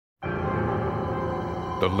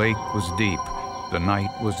The lake was deep. The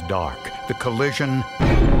night was dark. The collision,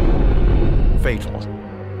 fatal.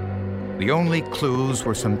 The only clues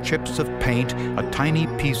were some chips of paint, a tiny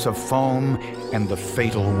piece of foam, and the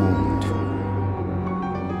fatal wound.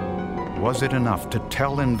 Was it enough to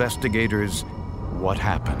tell investigators what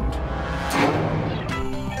happened?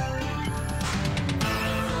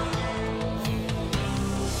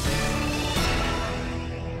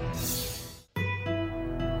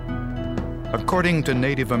 According to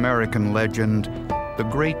Native American legend, the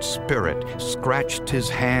Great Spirit scratched his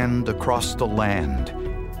hand across the land,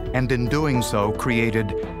 and in doing so created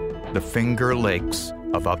the Finger Lakes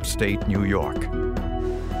of upstate New York.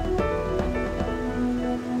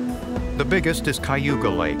 The biggest is Cayuga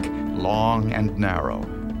Lake, long and narrow,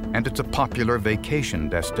 and it's a popular vacation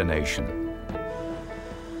destination.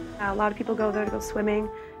 A lot of people go there to go swimming,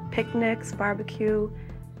 picnics, barbecue,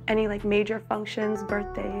 any major functions,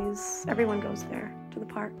 birthdays. Everyone goes there to the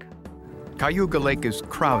park. Cayuga Lake is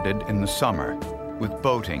crowded in the summer with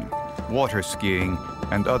boating, water skiing,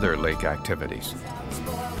 and other lake activities.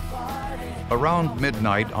 Around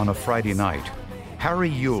midnight on a Friday night, Harry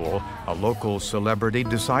Yule, a local celebrity,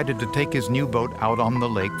 decided to take his new boat out on the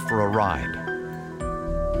lake for a ride.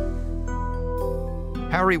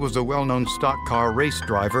 Harry was a well-known stock car race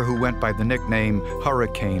driver who went by the nickname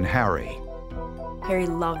Hurricane Harry. Harry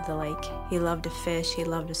loved the lake. He loved to fish, he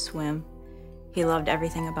loved to swim. He loved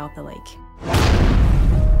everything about the lake.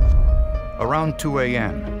 Around 2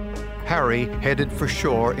 a.m., Harry headed for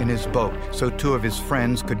shore in his boat so two of his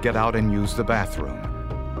friends could get out and use the bathroom.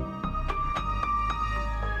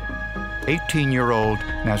 18-year-old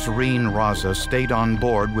Nasreen Raza stayed on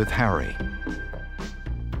board with Harry.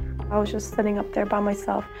 I was just sitting up there by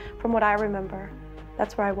myself. From what I remember,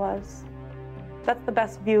 that's where I was. That's the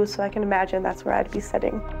best view, so I can imagine that's where I'd be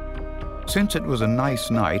sitting. Since it was a nice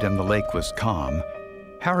night and the lake was calm,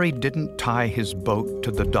 Harry didn't tie his boat to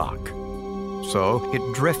the dock. So it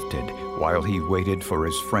drifted while he waited for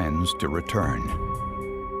his friends to return.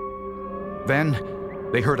 Then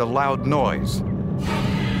they heard a loud noise.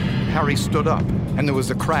 Harry stood up, and there was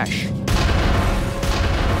a crash.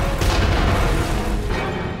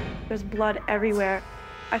 There's blood everywhere.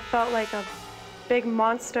 I felt like a big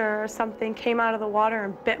monster or something came out of the water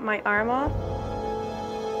and bit my arm off.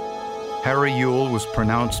 Harry Yule was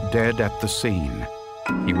pronounced dead at the scene.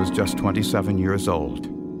 He was just 27 years old.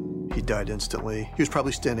 He died instantly. He was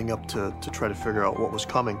probably standing up to try to figure out what was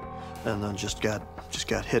coming, and then just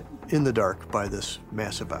got hit in the dark by this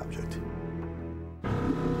massive object.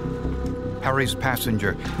 Harry's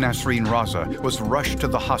passenger, Nasreen Raza, was rushed to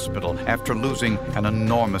the hospital after losing an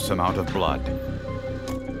enormous amount of blood.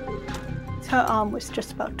 Her arm was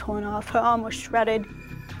just about torn off. Her arm was shredded.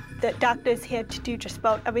 The doctors had to do just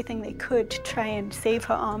about everything they could to try and save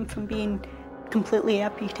her arm from being completely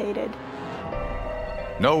amputated.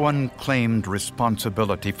 No one claimed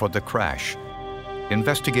responsibility for the crash.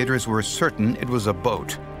 Investigators were certain it was a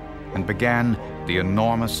boat and began the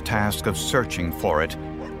enormous task of searching for it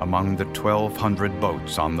among the 1,200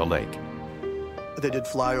 boats on the lake. They did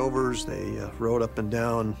flyovers. They rode up and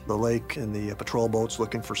down the lake in the patrol boats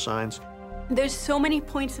looking for signs. There's so many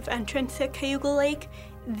points of entrance at Cayuga Lake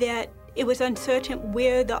that it was uncertain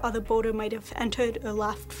where the other boater might have entered or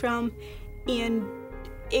left from, and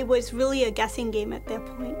it was really a guessing game at that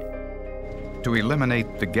point. To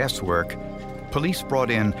eliminate the guesswork, police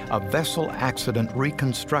brought in a vessel accident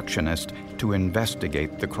reconstructionist to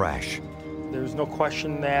investigate the crash. There's no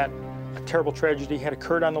question that a terrible tragedy had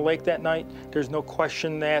occurred on the lake that night. There's no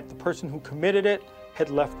question that the person who committed it had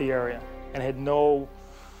left the area and had no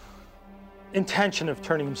intention of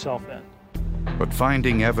turning himself in. But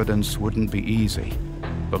finding evidence wouldn't be easy.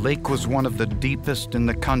 The lake was one of the deepest in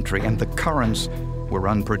the country, and the currents were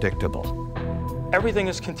unpredictable. Everything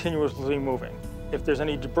is continuously moving. If there's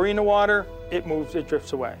any debris in the water, it moves, it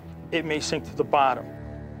drifts away. It may sink to the bottom.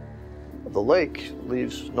 The lake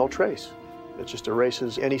leaves no trace. It just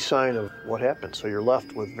erases any sign of what happened. So you're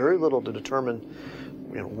left with very little to determine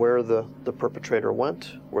where the perpetrator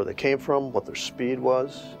went, where they came from, what their speed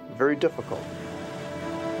was. Very difficult.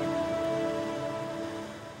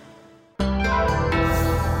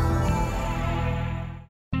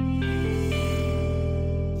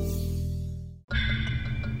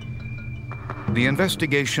 The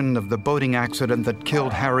investigation of the boating accident that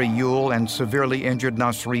killed Harry Yule and severely injured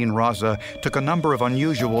Nasreen Raza took a number of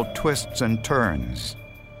unusual twists and turns.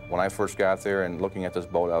 When I first got there and looking at this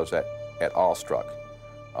boat, I was at awestruck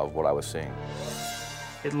of what I was seeing.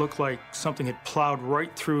 It looked like something had plowed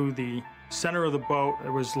right through the center of the boat.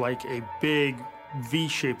 There was like a big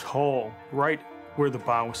V-shaped hole right where the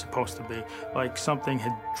bow was supposed to be, like something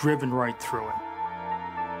had driven right through it.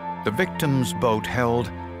 The victim's boat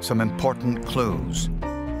held some important clues.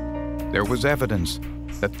 There was evidence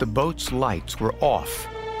that the boat's lights were off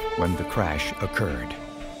when the crash occurred.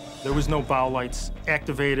 There was no bow lights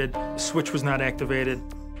activated, the switch was not activated.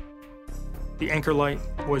 The anchor light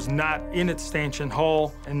was not in its stanchion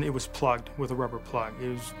hull, and it was plugged with a rubber plug. It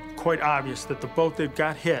was quite obvious that the boat that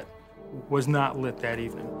got hit was not lit that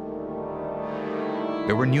evening.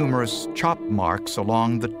 There were numerous chop marks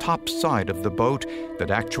along the top side of the boat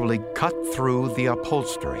that actually cut through the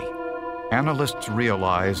upholstery. Analysts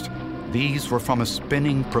realized these were from a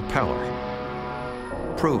spinning propeller.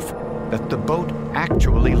 Proof that the boat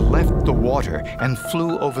actually left the water and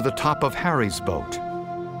flew over the top of Harry's boat.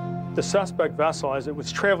 The suspect vessel, as it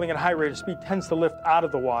was traveling at a high rate of speed, tends to lift out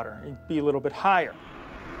of the water and be a little bit higher.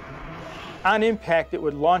 On impact, it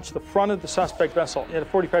would launch the front of the suspect vessel at a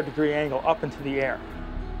 45-degree angle up into the air.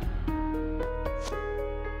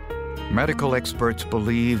 Medical experts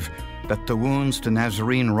believe that the wounds to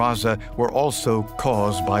Nazarene Raza were also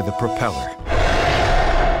caused by the propeller.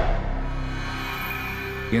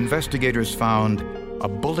 Investigators found a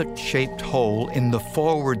bullet-shaped hole in the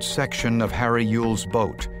forward section of Harry Yule's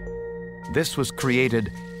boat. This was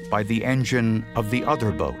created by the engine of the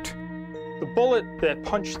other boat. The bullet that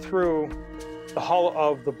punched through the hull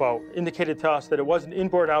of the boat indicated to us that it was an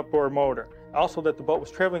inboard-outboard motor. Also that the boat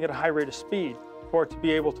was traveling at a high rate of speed for it to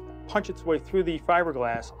be able to punch its way through the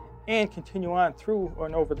fiberglass and continue on through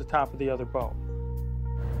and over the top of the other boat.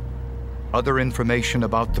 Other information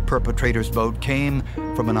about the perpetrator's boat came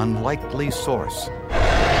from an unlikely source: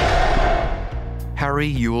 Harry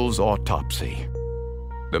Yule's autopsy.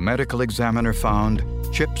 The medical examiner found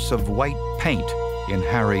chips of white paint in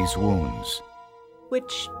Harry's wounds.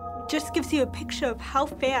 Which just gives you a picture of how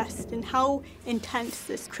fast and how intense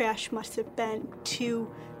this crash must have been to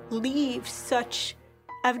leave such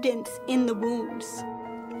evidence in the wounds.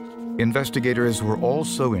 Investigators were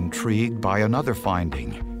also intrigued by another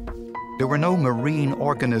finding. There were no marine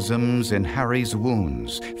organisms in Harry's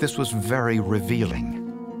wounds. This was very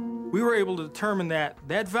revealing. We were able to determine that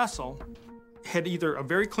that vessel had either a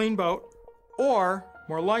very clean boat or,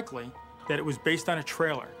 more likely, that it was based on a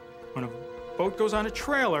trailer. When a boat goes on a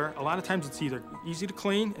trailer, a lot of times it's either easy to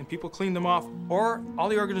clean and people clean them off, or all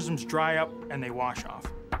the organisms dry up and they wash off.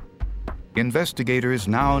 Investigators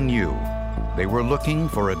now knew they were looking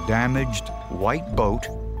for a damaged white boat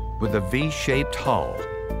with a V-shaped hull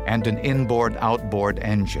and an inboard-outboard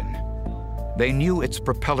engine. They knew its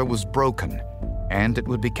propeller was broken and it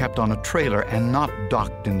would be kept on a trailer and not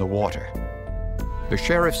docked in the water. The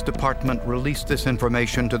Sheriff's Department released this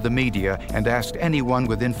information to the media and asked anyone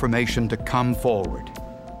with information to come forward.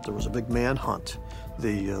 There was a big manhunt.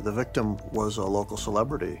 The victim was a local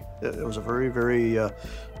celebrity. It was a very, very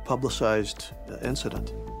publicized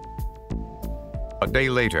incident. A day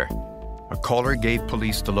later, a caller gave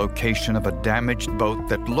police the location of a damaged boat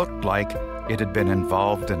that looked like it had been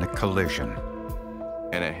involved in a collision.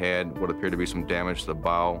 And it had what appeared to be some damage to the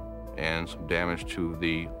bow and some damage to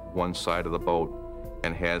the one side of the boat,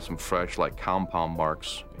 and had some fresh, like, compound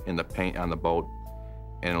marks in the paint on the boat.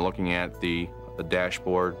 And looking at the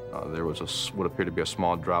dashboard, there was what appeared to be a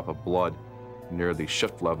small drop of blood near the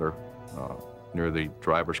shift lever, near the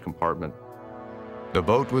driver's compartment. The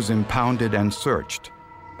boat was impounded and searched.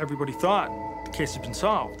 Everybody thought the case had been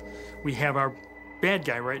solved. We have our bad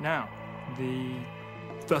guy right now. The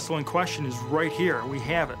vessel in question is right here. We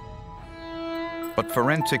have it. But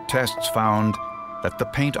forensic tests found that the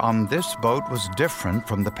paint on this boat was different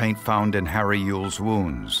from the paint found in Harry Yule's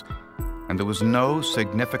wounds, and there was no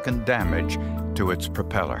significant damage to its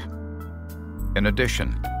propeller. In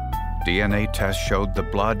addition, DNA tests showed the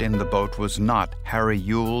blood in the boat was not Harry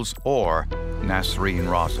Yule's or Nazarene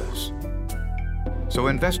Raza's. So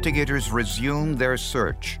investigators resumed their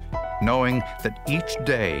search, knowing that each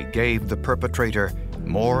day gave the perpetrator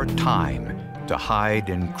more time to hide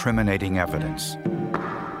incriminating evidence.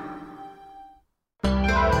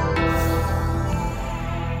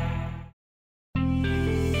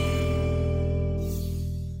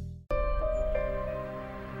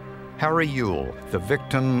 Harry Yule, the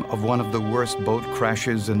victim of one of the worst boat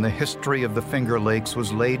crashes in the history of the Finger Lakes,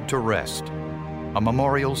 was laid to rest. A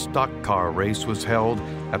memorial stock car race was held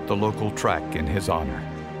at the local track in his honor.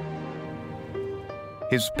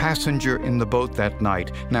 His passenger in the boat that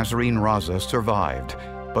night, Nazarene Raza, survived,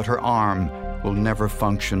 but her arm will never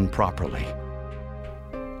function properly.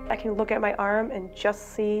 I can look at my arm and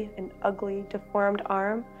just see an ugly, deformed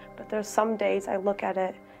arm, but there's some days I look at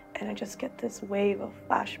it and I just get this wave of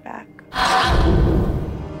flashback.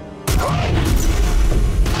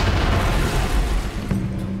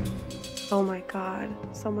 oh my God,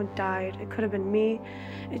 someone died. It could have been me.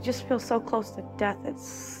 It just feels so close to death.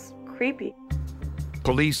 It's creepy.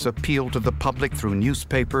 Police appealed to the public through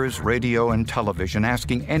newspapers, radio, and television,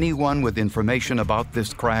 asking anyone with information about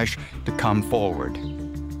this crash to come forward.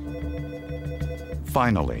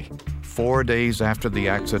 Finally, 4 days after the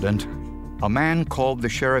accident, a man called the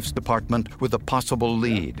sheriff's department with a possible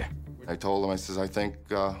lead. I told him, I says, I think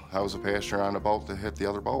I was a passenger on the boat that hit the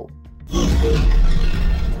other boat.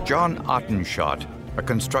 John Ottenschott, a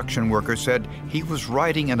construction worker, said he was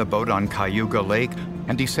riding in a boat on Cayuga Lake,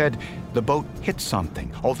 and he said the boat hit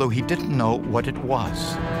something, although he didn't know what it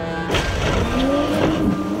was.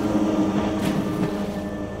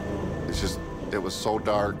 It was so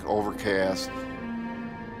dark, overcast,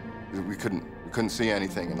 we couldn't see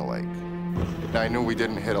anything in the lake. And I knew we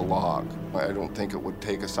didn't hit a log. I don't think it would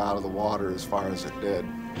take us out of the water as far as it did.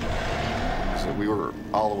 So we were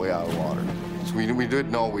all the way out of water. So we did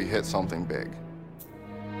know we hit something big.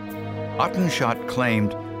 Ottenschott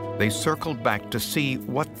claimed they circled back to see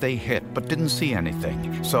what they hit, but didn't see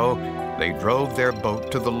anything. So they drove their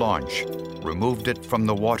boat to the launch, removed it from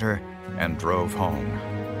the water, and drove home.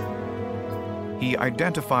 He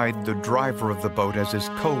identified the driver of the boat as his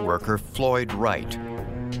co-worker, Floyd Wright.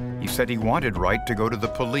 He said he wanted Wright to go to the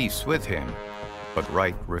police with him, but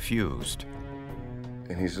Wright refused.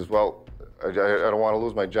 And he says, well, I don't want to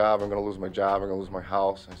lose my job. I'm going to lose my job. I'm going to lose my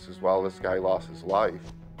house. I says, well, this guy lost his life.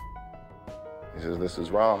 He says, this is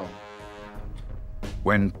wrong.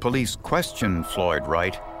 When police questioned Floyd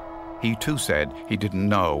Wright, he too said he didn't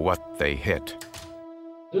know what they hit.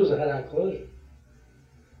 It was a head-on collision.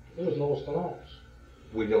 There was no stones.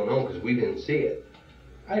 We don't know because we didn't see it.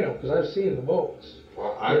 I know, because I've seen the boats.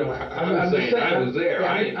 Well, I'm saying I was there.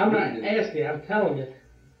 Yeah, I'm not asking, I'm telling you.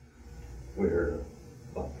 We heard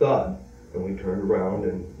a thud, and we turned around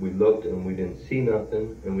and we looked and we didn't see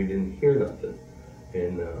nothing and we didn't hear nothing.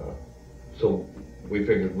 And so we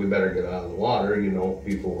figured we better get out of the water, you know,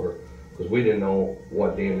 before, because we didn't know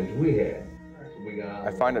what damage we had. So we got out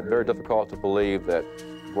of the find it water. very difficult to believe that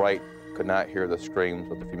Wright could not hear the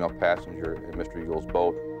screams of the female passenger in Mr. Yule's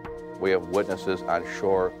boat. We have witnesses on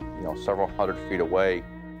shore, you know, several hundred feet away,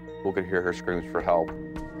 who could hear her screams for help.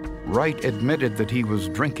 Wright admitted that he was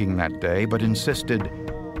drinking that day, but insisted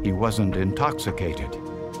he wasn't intoxicated.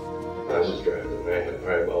 I was driving, and I had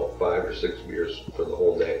probably about 5 or 6 beers for the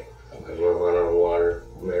whole day. Because when I went on the water,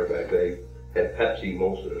 matter of fact, I had Pepsi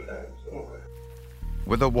most of the time. So.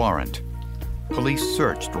 With a warrant, police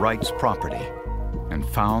searched Wright's property and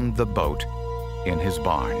found the boat in his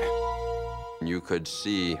barn. You could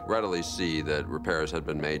readily see that repairs had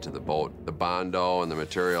been made to the boat. The Bondo and the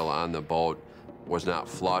material on the boat was not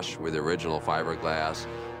flush with the original fiberglass,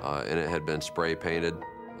 and it had been spray painted.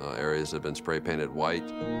 Areas had been spray painted white.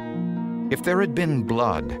 If there had been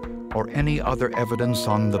blood or any other evidence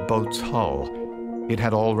on the boat's hull, it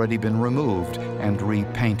had already been removed and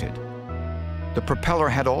repainted. The propeller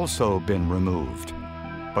had also been removed,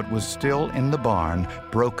 but was still in the barn,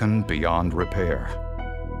 broken beyond repair.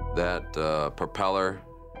 That propeller,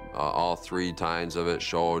 all 3 tines of it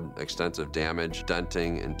showed extensive damage,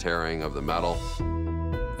 denting and tearing of the metal.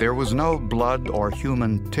 There was no blood or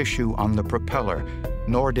human tissue on the propeller,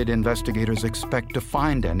 nor did investigators expect to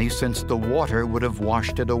find any since the water would have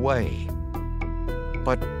washed it away.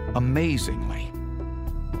 But amazingly,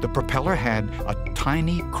 the propeller had a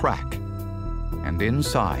tiny crack, and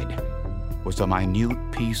inside was a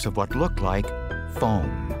minute piece of what looked like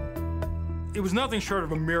foam. It was nothing short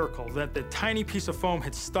of a miracle that the tiny piece of foam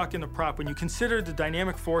had stuck in the prop when you consider the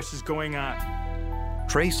dynamic forces going on.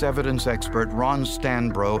 Trace evidence expert Ron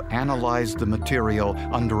Stanbro analyzed the material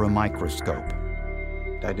under a microscope.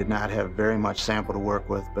 I did not have very much sample to work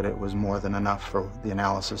with, but it was more than enough for the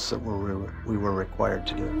analysis that we were required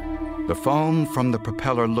to do. The foam from the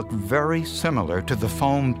propeller looked very similar to the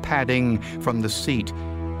foam padding from the seat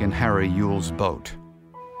in Harry Yule's boat.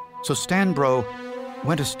 So Stanbro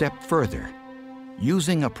went a step further,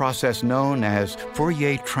 using a process known as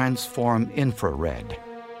Fourier transform infrared.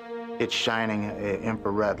 It's shining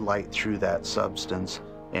infrared light through that substance,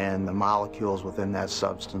 and the molecules within that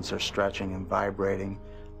substance are stretching and vibrating,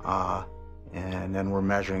 and then we're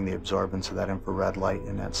measuring the absorbance of that infrared light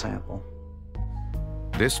in that sample.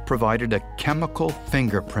 This provided a chemical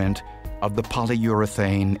fingerprint of the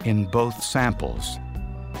polyurethane in both samples.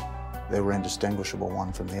 They were indistinguishable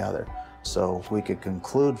one from the other. So we could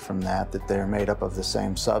conclude from that they're made up of the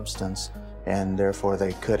same substance, and therefore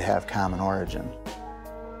they could have common origin.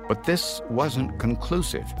 But this wasn't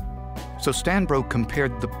conclusive. So Stanbro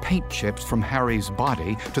compared the paint chips from Harry's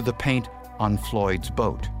body to the paint on Floyd's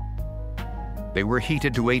boat. They were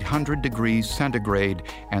heated to 800 degrees centigrade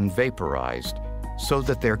and vaporized so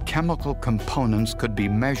that their chemical components could be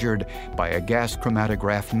measured by a gas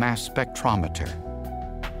chromatograph mass spectrometer.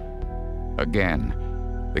 Again,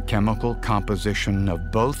 the chemical composition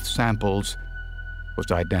of both samples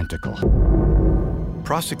was identical.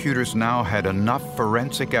 Prosecutors now had enough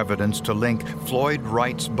forensic evidence to link Floyd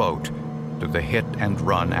Wright's boat to the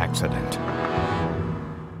hit-and-run accident.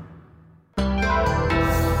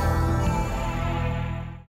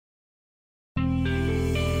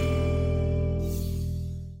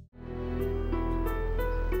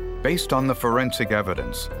 Based on the forensic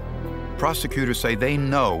evidence, prosecutors say they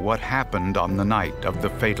know what happened on the night of the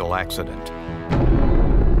fatal accident.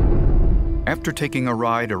 After taking a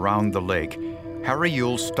ride around the lake, Harry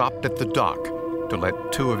Yule stopped at the dock to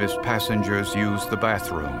let two of his passengers use the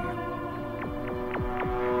bathroom.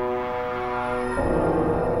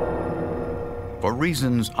 For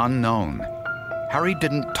reasons unknown, Harry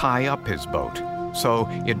didn't tie up his boat, so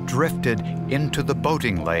it drifted into the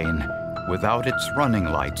boating lane without its running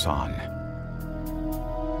lights on.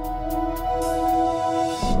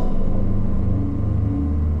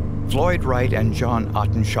 Floyd Wright and John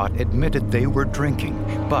Ottenschott admitted they were drinking,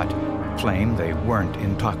 but claimed they weren't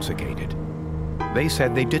intoxicated. They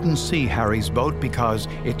said they didn't see Harry's boat because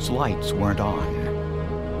its lights weren't on.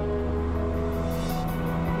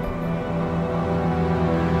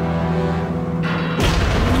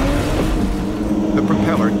 The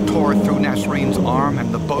propeller tore through Nasreen's arm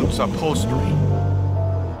and the boat's upholstery.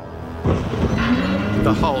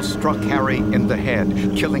 The hull struck Harry in the head,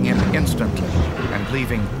 killing him instantly and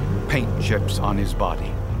leaving paint chips on his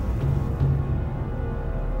body.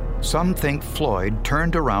 Some think Floyd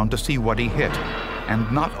turned around to see what he hit and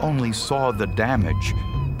not only saw the damage,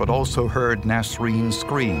 but also heard Nasreen's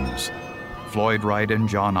screams. Floyd Wright and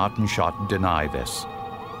John Ottenschott deny this.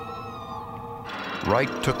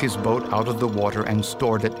 Wright took his boat out of the water and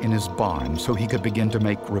stored it in his barn so he could begin to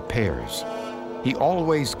make repairs. He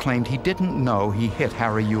always claimed he didn't know he hit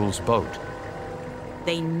Harry Yule's boat.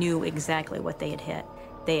 They knew exactly what they had hit.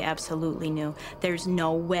 They absolutely knew. There's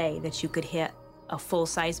no way that you could hit a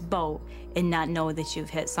full-size boat and not know that you've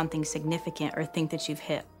hit something significant or think that you've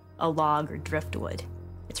hit a log or driftwood.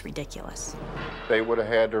 It's ridiculous. They would have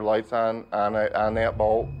had their lights on that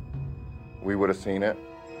boat. We would have seen it.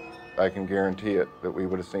 I can guarantee it that we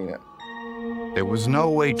would have seen it. There was no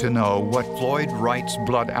way to know what Floyd Wright's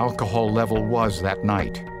blood alcohol level was that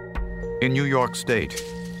night. In New York State,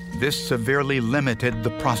 this severely limited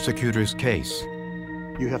the prosecutor's case.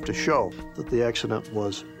 You have to show that the accident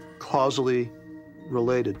was causally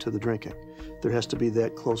related to the drinking. There has to be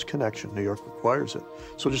that close connection. New York requires it.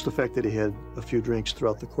 So just the fact that he had a few drinks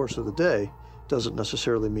throughout the course of the day doesn't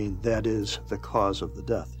necessarily mean that is the cause of the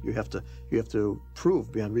death. You have to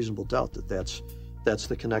prove beyond reasonable doubt that that's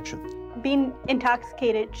the connection. Being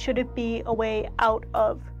intoxicated shouldn't be a way out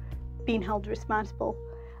of being held responsible.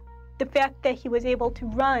 The fact that he was able to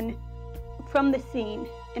run from the scene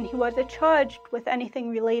and he wasn't charged with anything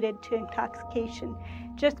related to intoxication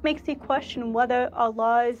just makes you question whether our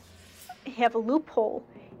laws have a loophole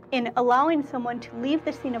in allowing someone to leave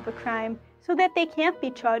the scene of a crime so that they can't be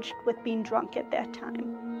charged with being drunk at that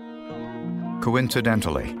time.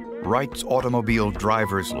 Coincidentally, Wright's automobile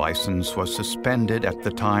driver's license was suspended at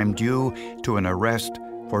the time due to an arrest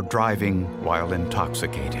for driving while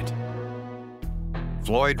intoxicated.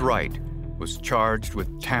 Floyd Wright was charged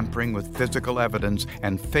with tampering with physical evidence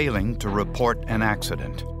and failing to report an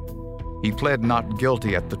accident. He pled not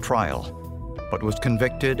guilty at the trial, but was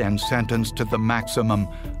convicted and sentenced to the maximum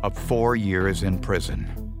of 4 years in prison.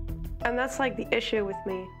 And that's like the issue with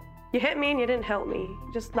me. You hit me and you didn't help me.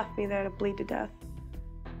 You just left me there to bleed to death.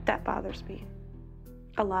 That bothers me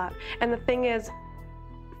a lot. And the thing is,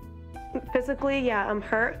 physically, yeah, I'm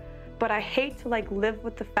hurt, but I hate to live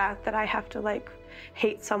with the fact that I have to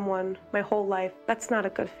hate someone my whole life. That's not a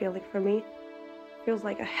good feeling for me. Feels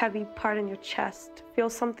like a heavy part in your chest. Feel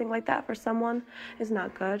something like that for someone is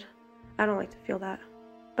not good. I don't like to feel that,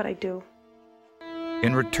 but I do.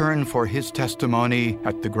 In return for his testimony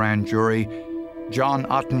at the grand jury, John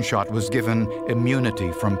Ottenschott was given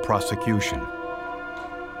immunity from prosecution.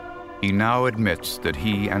 He now admits that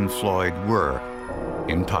he and Floyd were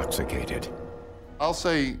intoxicated. I'll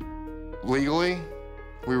say legally,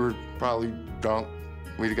 we were probably drunk.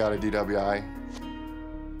 We'd got a DWI.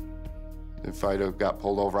 If I'd have got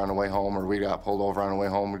pulled over on the way home or we got pulled over on the way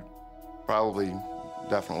home, we'd probably,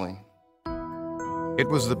 definitely. It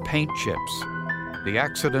was the paint chips, the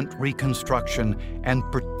accident reconstruction, and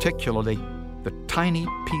particularly the tiny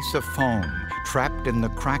piece of foam trapped in the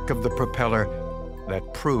crack of the propeller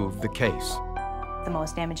that proved the case. The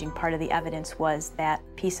most damaging part of the evidence was that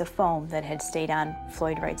piece of foam that had stayed on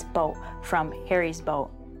Floyd Wright's boat from Harry's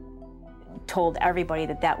boat told everybody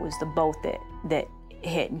that that was the boat that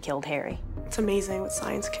hit and killed Harry. It's amazing what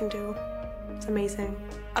science can do. It's amazing.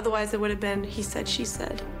 Otherwise, it would have been he said, she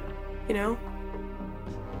said, you know?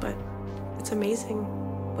 But it's amazing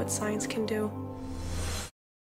what science can do.